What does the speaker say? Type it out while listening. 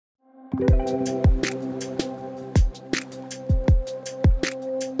Good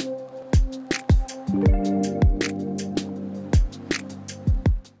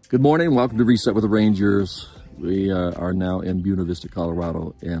morning, welcome to Reset with the Rangers. We are now in Buena Vista,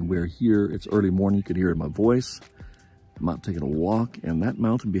 Colorado, and we're here. It's early morning, you can hear it in my voice. I'm out taking a walk, and that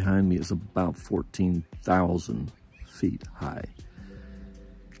mountain behind me is about 14,000 feet high.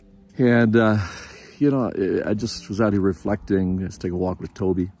 And, you know, I just was out here reflecting. Let's take a walk with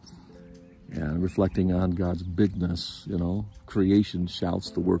Toby, and reflecting on God's bigness. You know, creation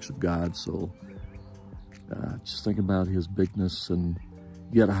shouts the works of God, so just think about his bigness, and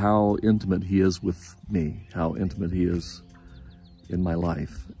yet how intimate he is with me, how intimate he is in my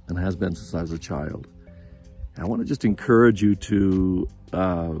life, and has been since I was a child. And I want to just encourage you to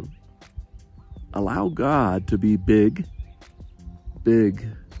allow God to be big,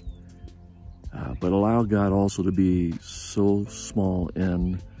 but allow God also to be so small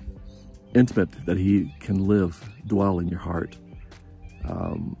and intimate that he can dwell in your heart.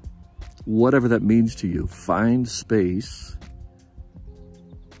 Whatever that means to you, find space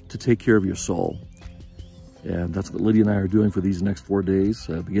to take care of your soul. And that's what Lydia and I are doing for these next 4 days.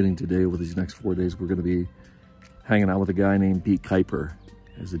 Beginning today, with these next 4 days, we're going to be hanging out with a guy named Pete Kuiper.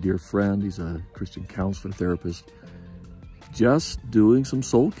 He's a dear friend. He's a Christian counselor, therapist. Just doing some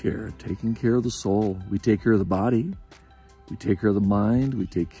soul care, taking care of the soul. We take care of the body. We take care of the mind. We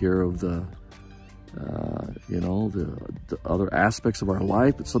take care of the, you know, the other aspects of our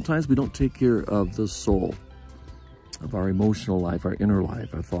life. But sometimes we don't take care of the soul, of our emotional life, our inner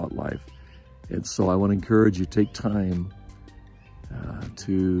life, our thought life. And so I want to encourage you, take time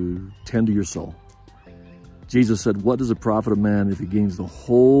to tend to your soul. Jesus said, what does it profit a man if he gains the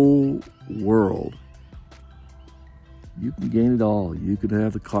whole world? You can gain it all. You could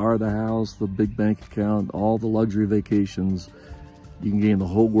have the car, the house, the big bank account, all the luxury vacations. You can gain the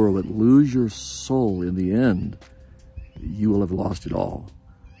whole world, but lose your soul in the end, you will have lost it all.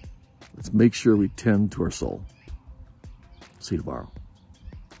 Let's make sure we tend to our soul. See you tomorrow.